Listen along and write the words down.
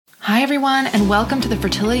Hi, everyone, and welcome to the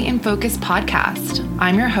Fertility in Focus podcast.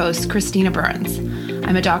 I'm your host, Christina Burns.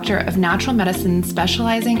 I'm a doctor of natural medicine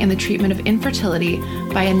specializing in the treatment of infertility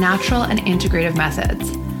via natural and integrative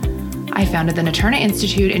methods. I founded the Naturna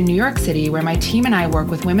Institute in New York City, where my team and I work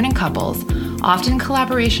with women and couples, often in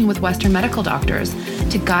collaboration with Western medical doctors,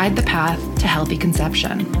 to guide the path to healthy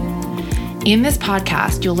conception. In this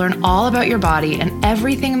podcast, you'll learn all about your body and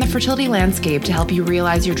everything in the fertility landscape to help you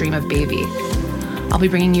realize your dream of baby. I'll be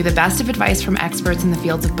bringing you the best of advice from experts in the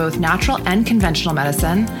fields of both natural and conventional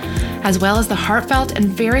medicine, as well as the heartfelt and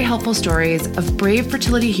very helpful stories of brave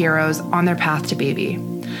fertility heroes on their path to baby.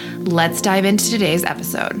 Let's dive into today's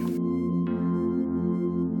episode.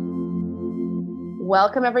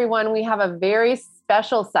 Welcome, everyone. We have a very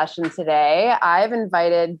special session today. I've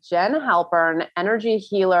invited Jen Halpern, energy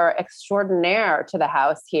healer extraordinaire, to the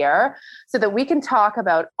house here so that we can talk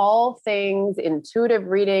about all things intuitive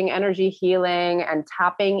reading, energy healing, and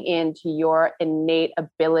tapping into your innate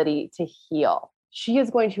ability to heal. She is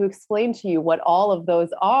going to explain to you what all of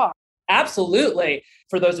those are. Absolutely.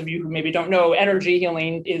 For those of you who maybe don't know, energy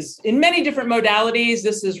healing is in many different modalities.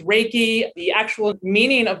 This is Reiki. The actual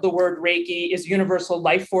meaning of the word Reiki is universal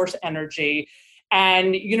life force energy.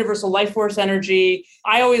 And universal life force energy,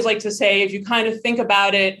 I always like to say, if you kind of think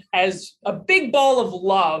about it as a big ball of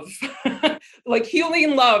love, like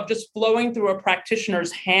healing love just flowing through a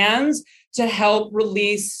practitioner's hands to help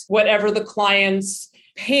release whatever the client's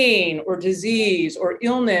pain or disease or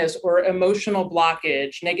illness or emotional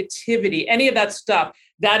blockage, negativity, any of that stuff.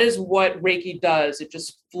 That is what Reiki does. It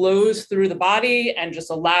just flows through the body and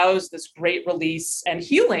just allows this great release and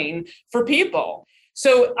healing for people.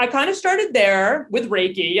 So I kind of started there with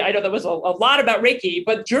Reiki. I know that was a lot about Reiki,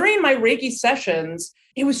 but during my Reiki sessions,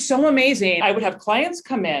 it was so amazing. I would have clients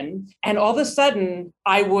come in and all of a sudden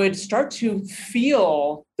I would start to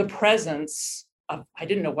feel the presence of, I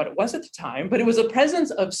didn't know what it was at the time, but it was a presence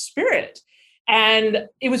of spirit. And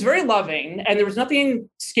it was very loving and there was nothing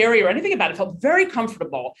scary or anything about it. It felt very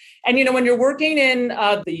comfortable. And, you know, when you're working in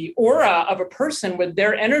the aura of a person with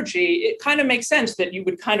their energy, it kind of makes sense that you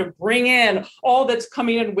would kind of bring in all that's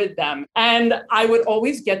coming in with them. And I would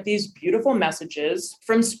always get these beautiful messages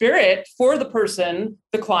from spirit for the person,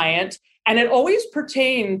 the client. And it always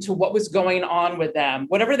pertained to what was going on with them.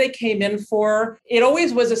 Whatever they came in for, it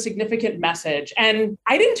always was a significant message. And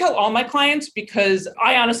I didn't tell all my clients because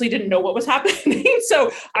I honestly didn't know what was happening.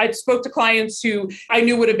 So I spoke to clients who I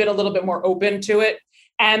knew would have been a little bit more open to it.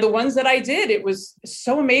 And the ones that I did, it was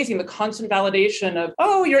so amazing. The constant validation of,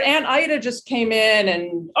 oh, your Aunt Ida just came in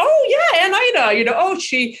and, oh yeah, Aunt Ida, you know, oh,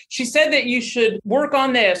 she said that you should work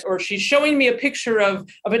on this, or she's showing me a picture of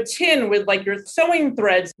a tin with like your sewing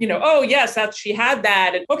threads, you know, oh yes, she had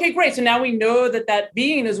that. And okay, great. So now we know that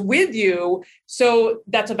being is with you. So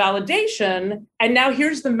that's a validation. And now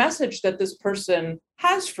here's the message that this person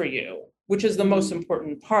has for you, which is the most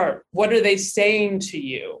important part. What are they saying to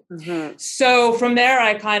you? Mm-hmm. So from there,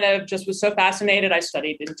 I kind of just was so fascinated. I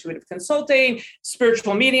studied intuitive consulting.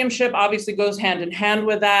 Spiritual mediumship obviously goes hand in hand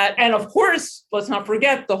with that. And of course, let's not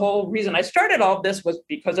forget, the whole reason I started all of this was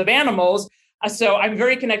because of animals. So I'm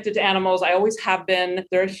very connected to animals. I always have been.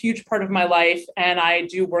 They're a huge part of my life. And I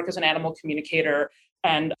do work as an animal communicator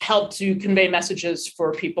and help to convey messages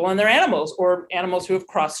for people and their animals or animals who have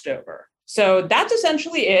crossed over. So that's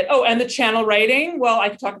essentially it. Oh, and the channel writing. Well, I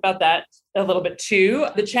could talk about that a little bit too.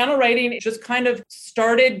 The channel writing just kind of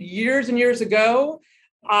started years and years ago.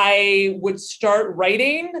 I would start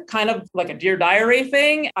writing kind of like a Dear Diary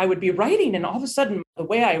thing. I would be writing and all of a sudden the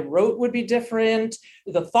way I wrote would be different.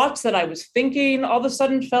 The thoughts that I was thinking all of a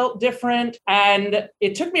sudden felt different. And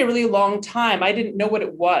it took me a really long time. I didn't know what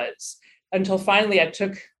it was until finally I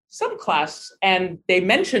took some class and they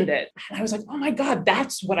mentioned it. And I was like, oh my God,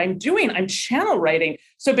 that's what I'm doing. I'm channel writing.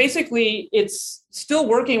 So basically it's still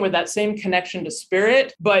working with that same connection to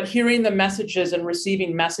spirit, but hearing the messages and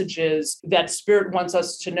receiving messages that spirit wants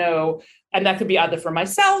us to know. And that could be either for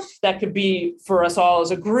myself, that could be for us all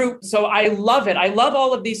as a group. So I love it. I love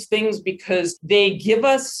all of these things because they give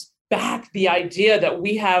us back the idea that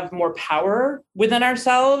we have more power within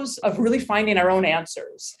ourselves of really finding our own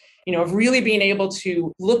answers. You know, of really being able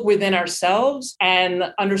to look within ourselves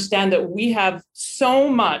and understand that we have so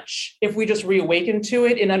much if we just reawaken to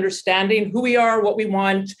it in understanding who we are, what we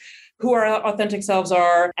want, who our authentic selves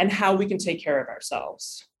are, and how we can take care of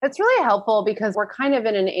ourselves. It's really helpful because we're kind of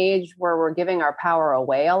in an age where we're giving our power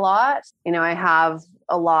away a lot. You know, I have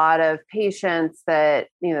a lot of patients that,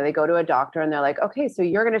 you know, they go to a doctor and they're like, okay, so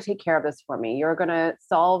you're going to take care of this for me. You're going to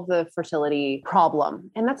solve the fertility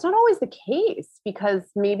problem. And that's not always the case because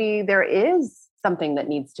maybe there is something that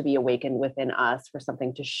needs to be awakened within us for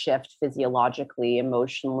something to shift physiologically,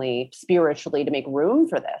 emotionally, spiritually, to make room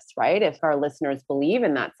for this, right? If our listeners believe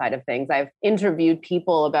in that side of things. I've interviewed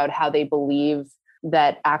people about how they believe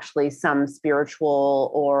that actually some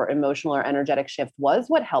spiritual or emotional or energetic shift was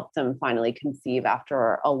what helped them finally conceive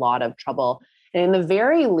after a lot of trouble. And in the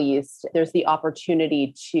very least, there's the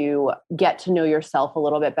opportunity to get to know yourself a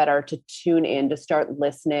little bit better, to tune in, to start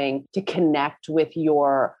listening, to connect with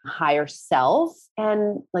your higher self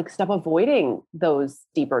and like stop avoiding those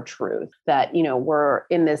deeper truths that, we're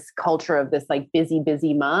in this culture of this like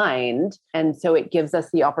busy mind. And so it gives us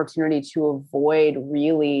the opportunity to avoid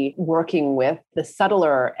really working with the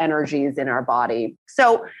subtler energies in our body.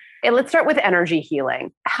 So let's start with energy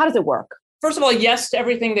healing. How does it work? First of all, yes to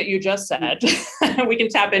everything that you just said. We can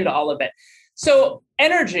tap into all of it. So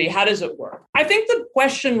energy, how does it work? I think the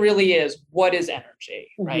question really is, what is energy,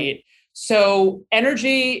 right? So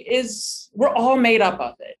energy we're all made up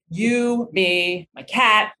of it. You, me, my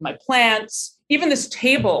cat, my plants, even this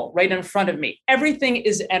table right in front of me, everything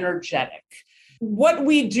is energetic. What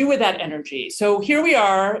we do with that energy. So here we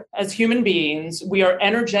are as human beings, we are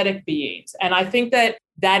energetic beings. And I think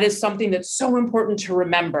that is something that's so important to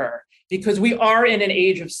remember, because we are in an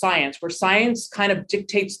age of science where science kind of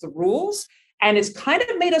dictates the rules, and it's kind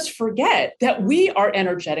of made us forget that we are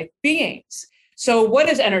energetic beings. So what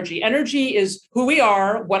is energy? Energy is who we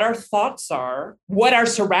are, what our thoughts are, what our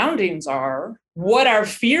surroundings are, what our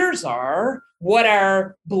fears are, what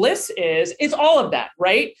our bliss is. It's all of that,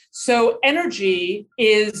 right? So energy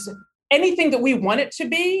is anything that we want it to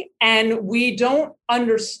be, and we don't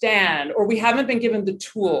understand, or we haven't been given the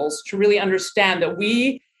tools to really understand that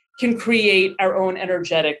we can create our own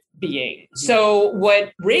energetic being. So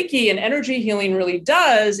what Reiki and energy healing really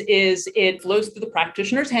does is it flows through the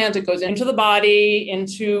practitioner's hands. It goes into the body,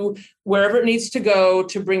 into wherever it needs to go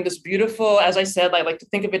to bring this beautiful, as I said, I like to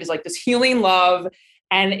think of it as like this healing love.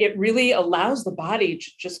 And it really allows the body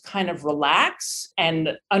to just kind of relax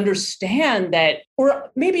and understand that,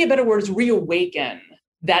 or maybe a better word is reawaken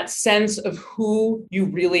that sense of who you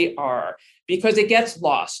really are, because it gets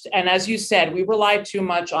lost. And as you said, we rely too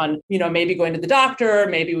much on, maybe going to the doctor,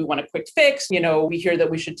 maybe we want a quick fix, we hear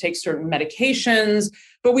that we should take certain medications,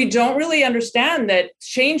 but we don't really understand that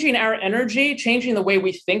changing our energy, changing the way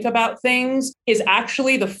we think about things is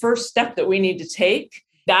actually the first step that we need to take.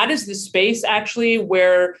 That is the space actually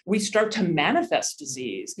where we start to manifest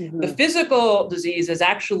disease. The physical disease is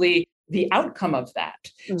actually the outcome of that.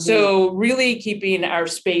 So really keeping our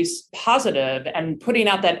space positive and putting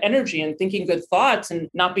out that energy and thinking good thoughts and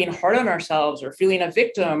not being hard on ourselves or feeling a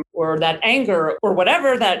victim or that anger or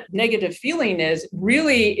whatever that negative feeling is,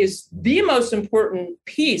 really is the most important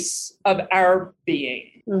piece of our being.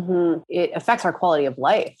 It affects our quality of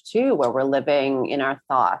life too, where we're living in our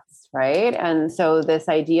thoughts, right? And so this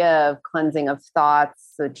idea of cleansing of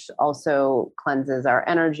thoughts, which also cleanses our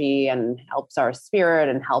energy and helps our spirit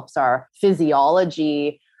and helps our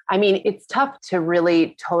physiology. I mean, it's tough to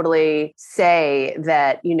really totally say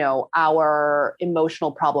that, our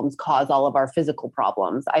emotional problems cause all of our physical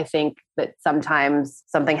problems. I think that sometimes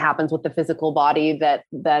something happens with the physical body that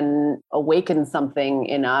then awakens something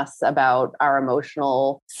in us about our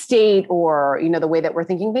emotional state or, the way that we're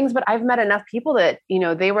thinking things. But I've met enough people that,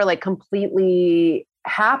 they were like completely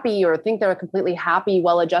happy or think they're completely happy,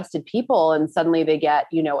 well-adjusted people. And suddenly they get,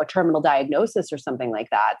 a terminal diagnosis or something like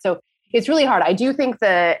that. So it's really hard. I do think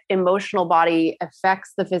the emotional body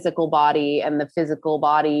affects the physical body, and the physical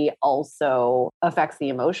body also affects the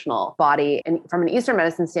emotional body. And from an Eastern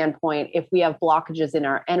medicine standpoint, if we have blockages in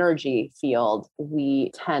our energy field,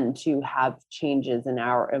 we tend to have changes in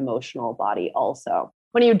our emotional body also.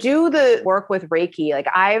 When you do the work with Reiki, like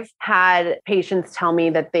I've had patients tell me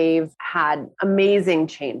that they've had amazing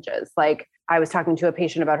changes. Like I was talking to a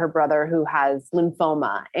patient about her brother who has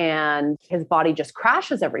lymphoma, and his body just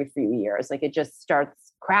crashes every few years. Like it just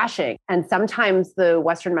starts crashing. And sometimes the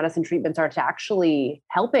Western medicine treatments are actually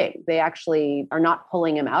helping. They actually are not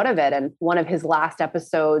pulling him out of it. And one of his last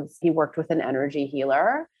episodes, he worked with an energy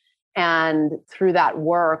healer. And through that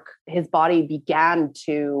work, his body began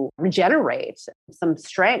to regenerate some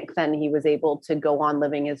strength, and he was able to go on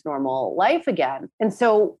living his normal life again. And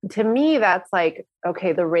so to me, that's like,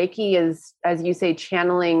 okay, the Reiki is, as you say,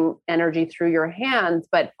 channeling energy through your hands,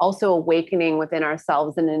 but also awakening within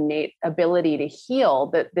ourselves an innate ability to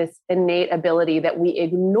heal, that this innate ability that we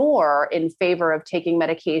ignore in favor of taking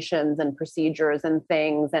medications and procedures and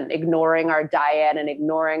things, and ignoring our diet and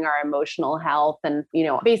ignoring our emotional health. And,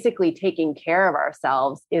 basically taking care of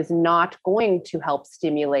ourselves is not going to help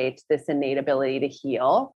stimulate this innate ability to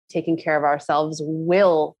heal. taking care of ourselves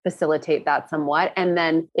will facilitate that somewhat. And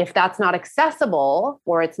then if that's not accessible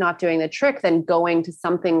or it's not doing the trick, then going to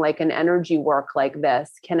something like an energy work like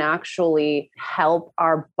this can actually help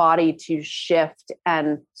our body to shift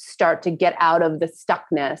and start to get out of the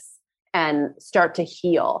stuckness and start to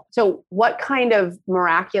heal. So what kind of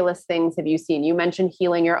miraculous things have you seen? You mentioned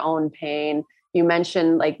healing your own pain. You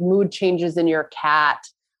mentioned like mood changes in your cat.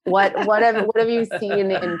 What have you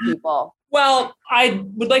seen in people? Well, I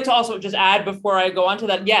would like to also just add before I go on to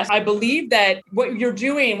that. Yes, I believe that what you're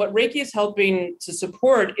doing, what Reiki is helping to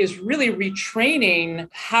support is really retraining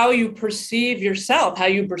how you perceive yourself, how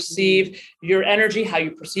you perceive your energy, how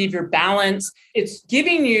you perceive your balance. It's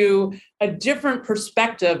giving you a different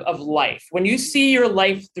perspective of life. When you see your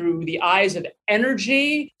life through the eyes of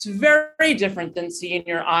energy, it's very different than seeing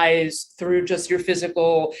your eyes through just your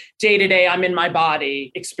physical day-to-day, I'm in my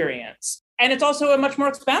body experience. And it's also a much more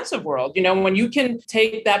expansive world. You know, when you can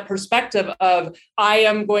take that perspective of, I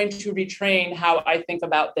am going to retrain how I think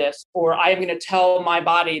about this, or I am going to tell my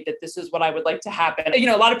body that this is what I would like to happen. You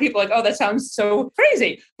know, a lot of people are like, oh, that sounds so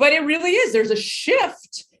crazy, but it really is. There's a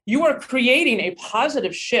shift. You are creating a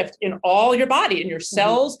positive shift in all your body, in your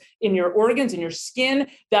cells, in your organs, in your skin.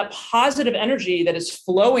 That positive energy that is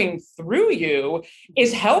flowing through you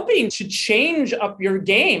is helping to change up your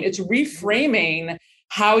game. It's reframing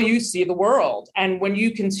how you see the world. And when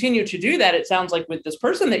you continue to do that, it sounds like with this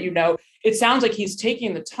person that you know, it sounds like he's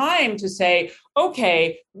taking the time to say,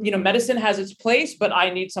 okay, you know, medicine has its place, but I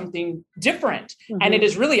need something different. And it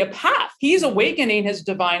is really a path. He's awakening his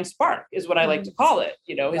divine spark is what I like to call it,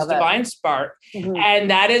 you know, his divine spark.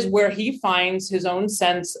 And that is where he finds his own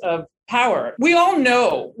sense of power. We all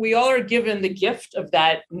know, we all are given the gift of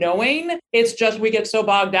that knowing. It's just we get so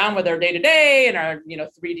bogged down with our day-to-day and our, you know,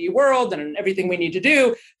 3D world and everything we need to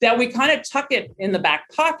do that we kind of tuck it in the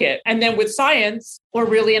back pocket. And then with science, we're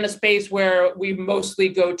really in a space where we mostly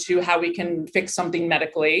go to how we can fix something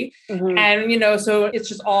medically. And, you know, so it's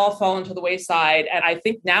just all fallen to the wayside. And I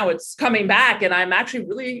think now it's coming back and I'm actually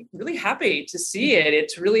really, really happy to see it.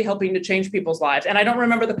 It's really helping to change people's lives. And I don't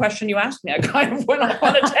remember the question you asked me. I kind of went off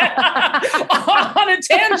on a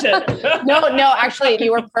tangent. No, actually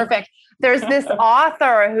you were perfect. There's this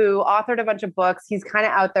author who authored a bunch of books. He's kind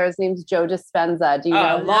of out there. His name's Joe Dispenza. Do you know?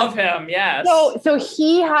 I love him. Yes. So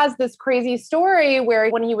he has this crazy story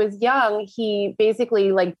where when he was young, he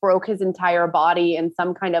basically like broke his entire body in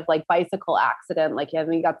some kind of like bicycle accident. Like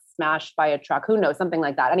he got smashed by a truck. Who knows? Something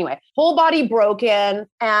like that. Anyway, whole body broken.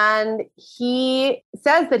 And he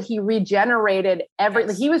says that he regenerated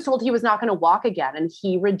everything. He was told he was not going to walk again. And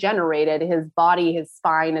he regenerated his body, his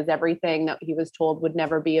spine, his everything that he was told would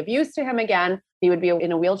never be of use to him again. He would be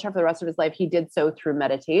in a wheelchair for the rest of his life. He did so through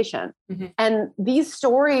meditation. And these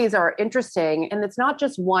stories are interesting. And it's not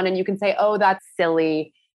just one. And you can say, oh, that's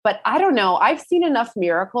silly. But I don't know. I've seen enough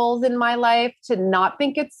miracles in my life to not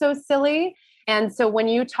think it's so silly. And so when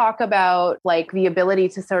you talk about like the ability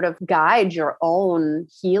to sort of guide your own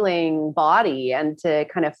healing body and to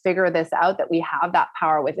kind of figure this out, that we have that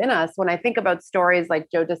power within us. When I think about stories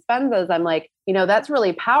like Joe Dispenza's, I'm like, you know, that's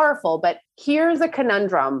really powerful. But here's a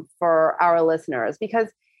conundrum for our listeners, because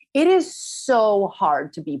it is so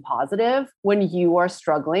hard to be positive when you are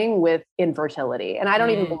struggling with infertility. And I don't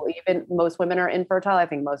even believe most women are infertile. I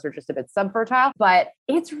think most are just a bit subfertile, but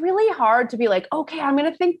it's really hard to be like, okay, I'm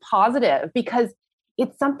going to think positive, because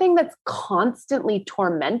it's something that's constantly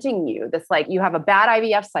tormenting you. This like you have a bad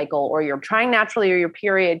IVF cycle, or you're trying naturally, or your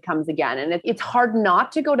period comes again. And it's hard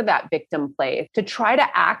not to go to that victim place, to try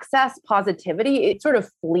to access positivity. It's sort of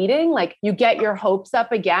fleeting. Like you get your hopes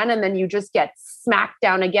up again, and then you just get smacked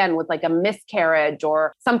down again with like a miscarriage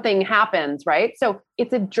or something happens, right? So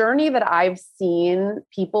it's a journey that I've seen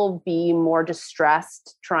people be more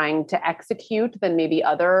distressed trying to execute than maybe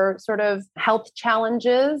other sort of health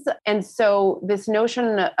challenges. And so this notion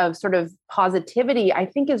of sort of positivity, I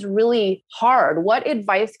think, is really hard. What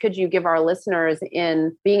advice could you give our listeners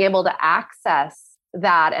in being able to access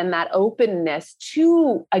that and that openness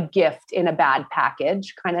to a gift in a bad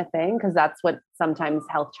package kind of thing? Because that's what sometimes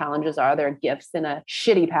health challenges are. They're gifts in a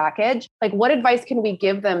shitty package. Like, what advice can we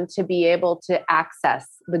give them to be able to access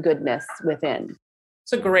the goodness within?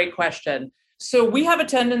 It's a great question. So we have a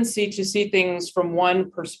tendency to see things from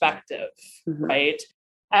one perspective, right?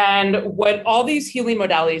 And what all these healing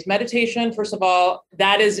modalities, meditation, first of all,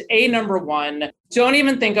 that is number one. Don't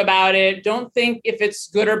even think about it. Don't think if it's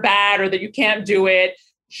good or bad or that you can't do it.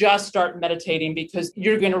 Just start meditating, because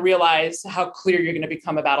you're going to realize how clear you're going to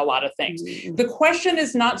become about a lot of things. The question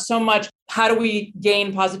is not so much how do we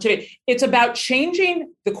gain positivity? It's about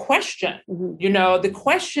changing the question. The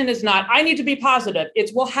question is not, I need to be positive.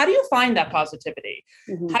 It's, well, how do you find that positivity?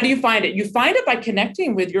 How do you find it? You find it by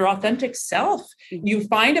connecting with your authentic self. You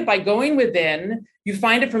find it by going within. You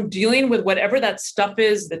find it from dealing with whatever that stuff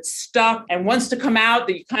is that's stuck and wants to come out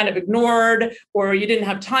that you kind of ignored or you didn't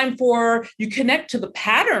have time for. You connect to the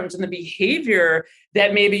patterns and the behavior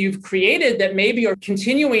that maybe you've created that maybe are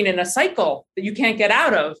continuing in a cycle that you can't get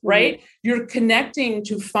out of, right? You're connecting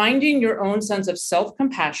to finding your own sense of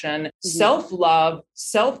self-compassion, self-love,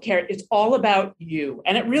 self-care. It's all about you.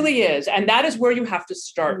 And it really is. And that is where you have to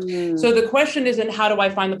start. So the question isn't, how do I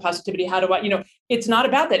find the positivity? How do I, it's not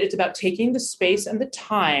about that. It's about taking the space and the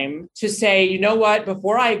time to say, you know what,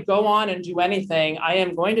 before I go on and do anything, I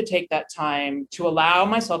am going to take that time to allow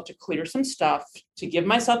myself to clear some stuff, to give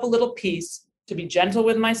myself a little peace, to be gentle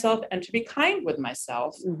with myself and to be kind with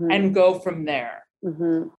myself and go from there.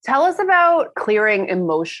 Tell us about clearing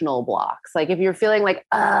emotional blocks. Like if you're feeling like,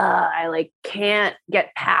 I can't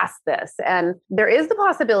get past this. And there is the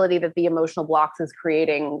possibility that the emotional blocks is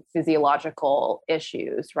creating physiological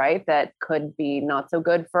issues, right? That could be not so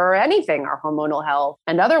good for anything, our hormonal health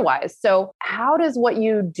and otherwise. So how does what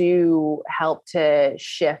you do help to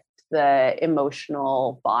shift the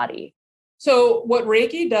emotional body? So what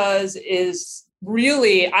Reiki does is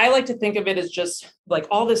really, I like to think of it as just like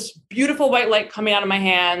all this beautiful white light coming out of my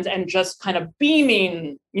hands and just kind of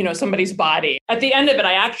beaming, somebody's body. At the end of it,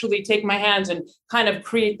 I actually take my hands and kind of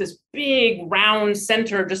create this big round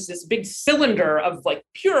center, just this big cylinder of like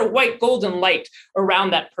pure white golden light around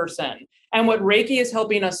that person. And what Reiki is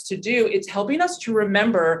helping us to do, it's helping us to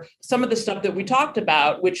remember some of the stuff that we talked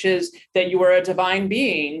about, which is that you are a divine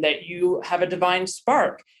being, that you have a divine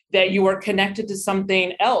spark, that you are connected to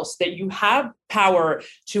something else, that you have power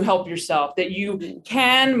to help yourself, that you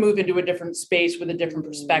can move into a different space with a different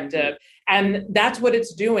perspective. And that's what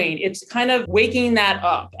it's doing. It's kind of waking that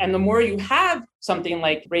up. And the more you have something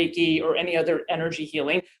like Reiki or any other energy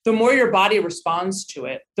healing, the more your body responds to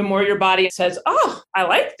it, the more your body says, oh, I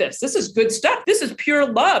like this. This is good stuff. This is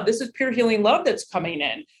pure love. This is pure healing love that's coming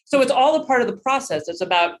in. So it's all a part of the process. It's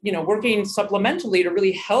about, working supplementally to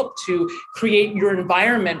really help to create your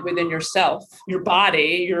environment within yourself, your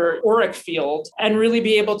body, your auric field, and really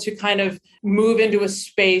be able to kind of move into a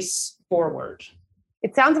space forward.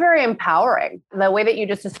 It sounds very empowering. The way that you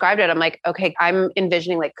just described it, I'm like, okay, I'm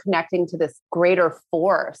envisioning like connecting to this greater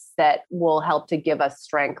force that will help to give us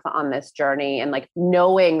strength on this journey and like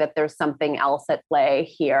knowing that there's something else at play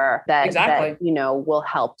here that will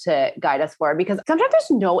help to guide us forward. Because sometimes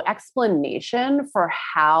there's no explanation for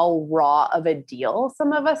how raw of a deal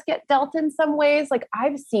some of us get dealt in some ways. Like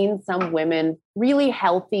I've seen some women really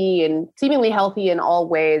healthy and seemingly healthy in all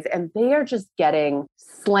ways, and they are just getting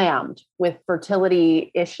slammed with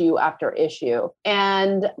fertility issue after issue.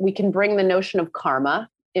 And we can bring the notion of karma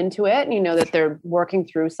into it, that they're working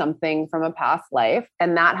through something from a past life,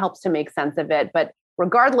 and that helps to make sense of it. But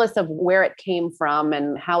regardless of where it came from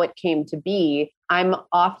and how it came to be, I'm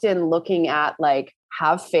often looking at like,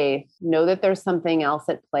 have faith, know that there's something else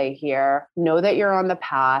at play here, know that you're on the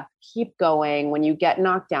path, keep going. When you get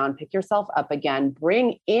knocked down, pick yourself up again,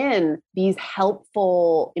 bring in these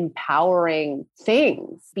helpful, empowering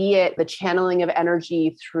things, be it the channeling of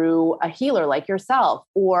energy through a healer like yourself,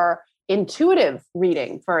 or intuitive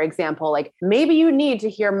reading, for example. Like maybe you need to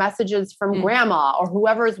hear messages from grandma or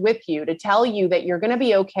whoever's with you to tell you that you're going to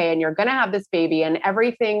be okay and you're going to have this baby and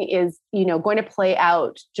everything is, going to play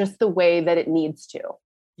out just the way that it needs to.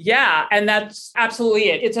 Yeah. And that's absolutely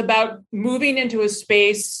it. It's about moving into a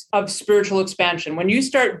space of spiritual expansion. When you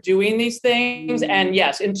start doing these things, and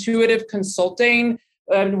yes, intuitive consulting,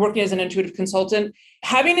 working as an intuitive consultant,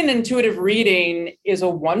 having an intuitive reading is a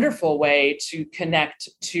wonderful way to connect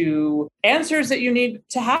to answers that you need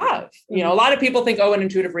to have. A lot of people think, an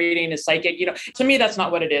intuitive reading is psychic. To me, that's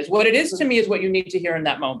not what it is. What it is to me is what you need to hear in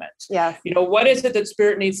that moment. Yeah. What is it that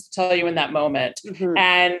spirit needs to tell you in that moment?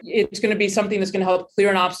 And it's going to be something that's going to help clear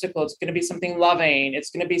an obstacle. It's going to be something loving. It's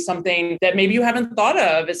going to be something that maybe you haven't thought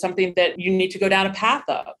of. It's something that you need to go down a path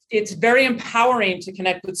of. It's very empowering to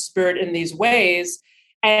connect with spirit in these ways.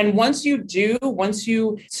 And once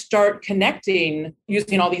you start connecting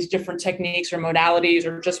using all these different techniques or modalities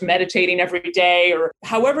or just meditating every day or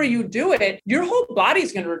however you do it, your whole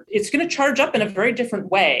body's going to charge up in a very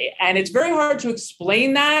different way. And it's very hard to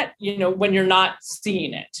explain that, when you're not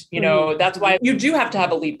seeing it. That's why you do have to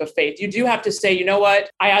have a leap of faith. You do have to say, you know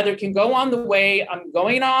what, I either can go on the way I'm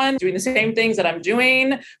going on, doing the same things that I'm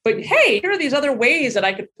doing, but hey, here are these other ways that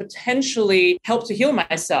I could potentially help to heal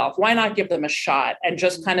myself. Why not give them a shot and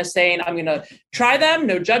just kind of saying, I'm going to try them,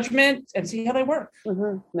 no judgment, and see how they work.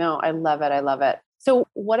 No, I love it. I love it. So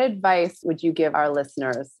what advice would you give our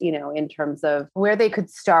listeners, in terms of where they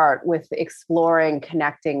could start with exploring,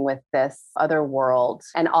 connecting with this other world?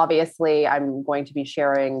 And obviously, I'm going to be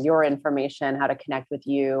sharing your information, how to connect with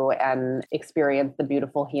you and experience the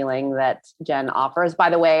beautiful healing that Jen offers.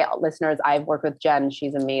 By the way, listeners, I've worked with Jen.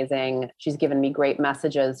 She's amazing. She's given me great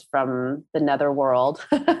messages from the netherworld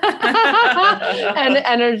and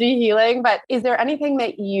energy healing. But is there anything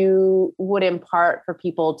that you would impart for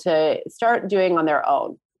people to start doing on their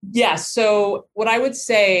own? Yes. So what I would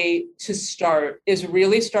say to start is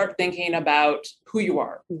really start thinking about who you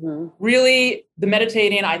are. Mm-hmm. Really, the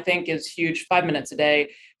meditating, I think, is huge, 5 minutes a day,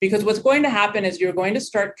 because what's going to happen is you're going to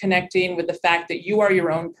start connecting with the fact that you are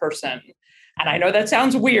your own person. And I know that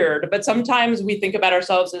sounds weird, but sometimes we think about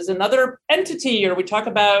ourselves as another entity, or we talk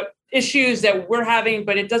about issues that we're having,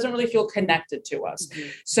 but it doesn't really feel connected to us. Mm-hmm.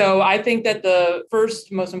 So I think that the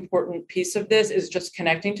first most important piece of this is just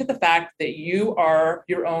connecting to the fact that you are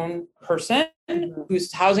your own person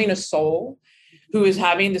who's housing a soul, who is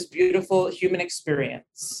having this beautiful human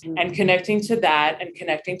experience, and connecting to that and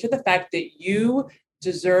connecting to the fact that you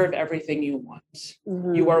deserve everything you want.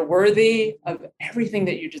 Mm-hmm. You are worthy of everything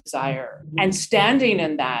that you desire, and standing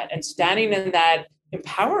in that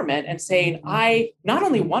empowerment and saying, I not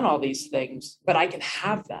only want all these things, but I can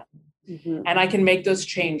have them. Mm-hmm. And I can make those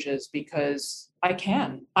changes because I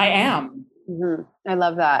am. Mm-hmm. I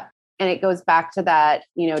love that. And it goes back to that,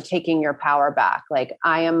 taking your power back. Like,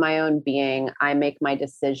 I am my own being. I make my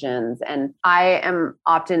decisions. And I am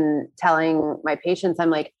often telling my patients, I'm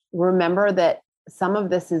like, remember that some of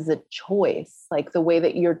this is a choice, like the way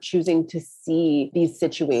that you're choosing to see these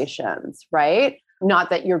situations, right?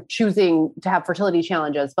 Not that you're choosing to have fertility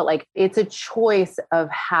challenges, but like it's a choice of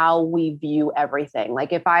how we view everything.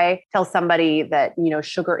 Like if I tell somebody that,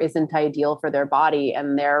 sugar isn't ideal for their body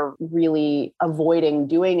and they're really avoiding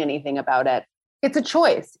doing anything about it, it's a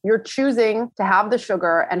choice. You're choosing to have the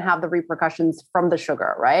sugar and have the repercussions from the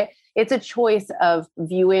sugar, right? It's a choice of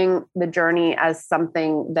viewing the journey as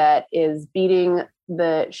something that is beating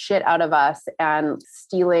the shit out of us and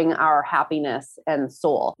stealing our happiness and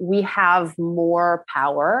soul. We have more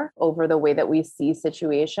power over the way that we see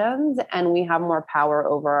situations, and we have more power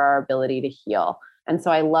over our ability to heal. And so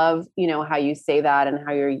I love, how you say that and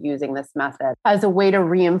how you're using this method as a way to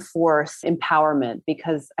reinforce empowerment,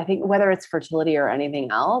 because I think whether it's fertility or anything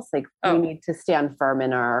else, we need to stand firm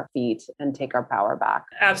in our feet and take our power back.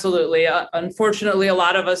 Absolutely. Unfortunately, a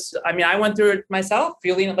lot of us, I went through it myself,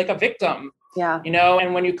 feeling like a victim. Yeah.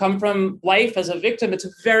 And when you come from life as a victim, it's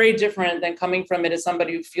very different than coming from it as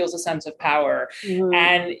somebody who feels a sense of power. Mm-hmm.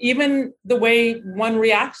 And even the way one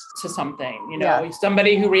reacts to something,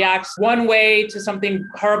 somebody who reacts one way to something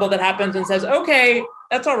horrible that happens and says, okay,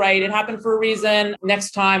 that's all right. It happened for a reason.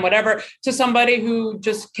 Next time, whatever, to somebody who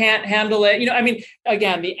just can't handle it.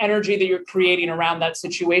 Again, the energy that you're creating around that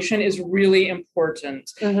situation is really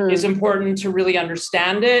important. Mm-hmm. It's important to really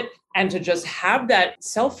understand it and to just have that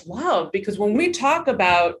self-love, because when we talk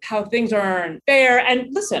about how things aren't fair, and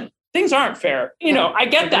listen, things aren't fair, I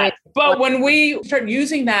get that. But when we start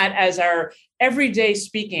using that as our everyday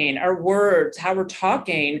speaking, our words, how we're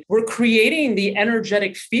talking, we're creating the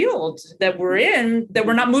energetic field that we're in, that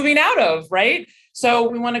we're not moving out of, right? So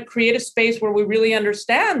we want to create a space where we really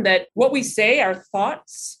understand that what we say, our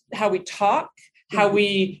thoughts, how we talk, how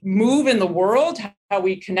we move in the world, how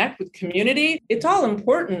we connect with community, it's all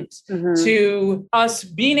important to us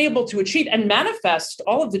being able to achieve and manifest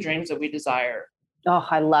all of the dreams that we desire. Oh,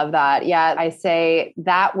 I love that. Yeah. I say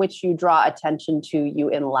that which you draw attention to,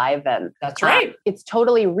 you enliven. That's right. It's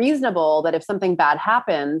totally reasonable that if something bad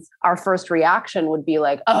happens, our first reaction would be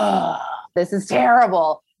like, oh, this is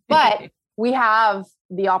terrible. But we have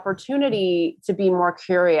the opportunity to be more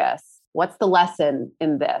curious. What's the lesson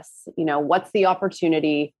in this? What's the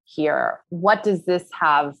opportunity here? What does this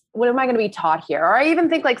have? What am I going to be taught here? Or I even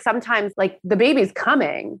think sometimes the baby's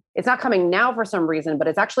coming. It's not coming now for some reason, but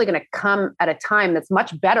it's actually going to come at a time that's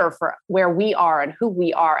much better for where we are and who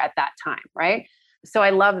we are at that time, right? So I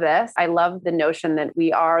love this. I love the notion that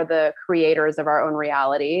we are the creators of our own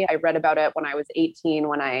reality. I read about it when I was 18,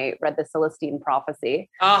 when I read the Celestine Prophecy.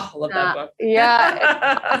 Oh, I love that book.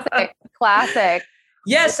 Yeah, it's classic.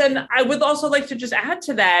 Yes. And I would also like to just add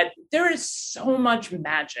to that, there is so much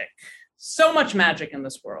magic in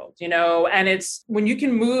this world, and it's when you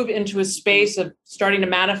can move into a space of starting to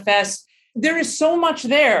manifest, there is so much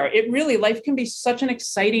there. Life can be such an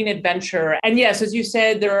exciting adventure. And yes, as you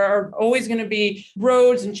said, there are always going to be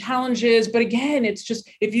roads and challenges. But again, it's just,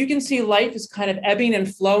 if you can see life as kind of ebbing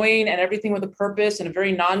and flowing and everything with a purpose and a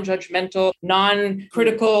very non-judgmental,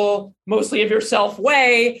 non-critical mostly of yourself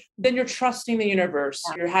way, then you're trusting the universe.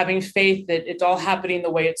 Yeah. You're having faith that it's all happening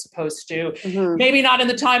the way it's supposed to. Mm-hmm. Maybe not in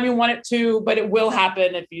the time you want it to, but it will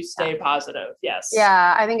happen if you stay positive. Yes.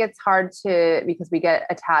 Yeah. I think it's hard because we get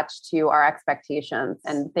attached to our expectations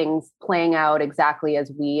and things playing out exactly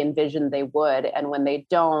as we envisioned they would. And when they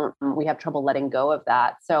don't, we have trouble letting go of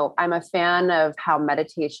that. So I'm a fan of how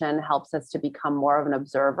meditation helps us to become more of an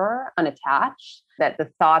observer, unattached, that the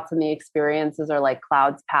thoughts and the experiences are like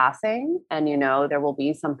clouds passing, and there will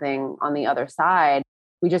be something on the other side.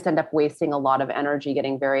 We just end up wasting a lot of energy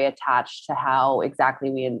getting very attached to how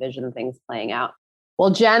exactly we envision things playing out.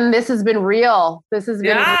 Well, Jen, this has been real.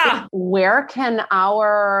 Real. Where can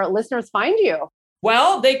our listeners find you?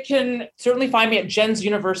 Well, they can certainly find me at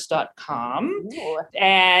jensuniverse.com. Ooh.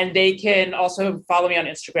 And they can also follow me on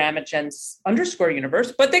Instagram at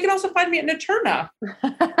jens_universe, but they can also find me at Naturna.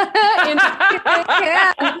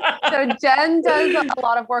 So Jen does a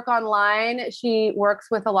lot of work online. She works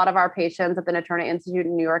with a lot of our patients at the Naturna Institute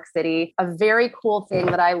in New York City. A very cool thing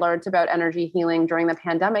that I learned about energy healing during the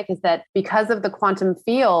pandemic is that because of the quantum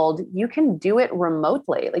field, you can do it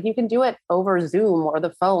remotely. Like you can do it over Zoom or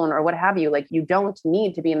the phone or what have you. Like you don't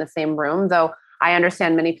need to be in the same room, though I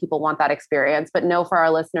understand many people want that experience, but know for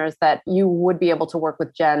our listeners that you would be able to work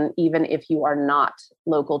with Jen even if you are not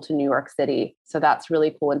local to New York City. So that's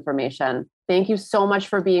really cool information. Thank you so much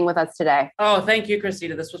for being with us today. Oh, thank you,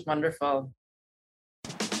 Christina. This was wonderful.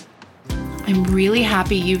 I'm really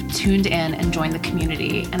happy you've tuned in and joined the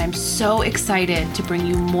community, and I'm so excited to bring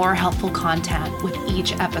you more helpful content with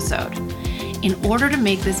each episode. In order to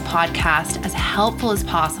make this podcast as helpful as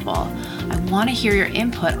possible, I want to hear your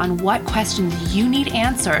input on what questions you need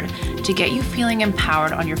answered to get you feeling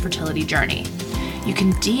empowered on your fertility journey. You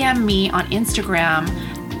can DM me on Instagram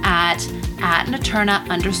at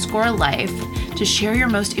Naturna_life to share your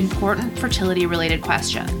most important fertility-related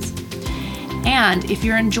questions. And if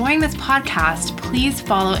you're enjoying this podcast, please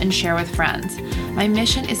follow and share with friends. My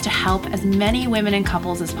mission is to help as many women and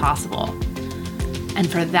couples as possible. And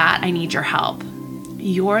for that, I need your help.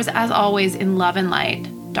 Yours, as always, in love and light,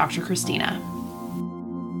 Dr. Christina.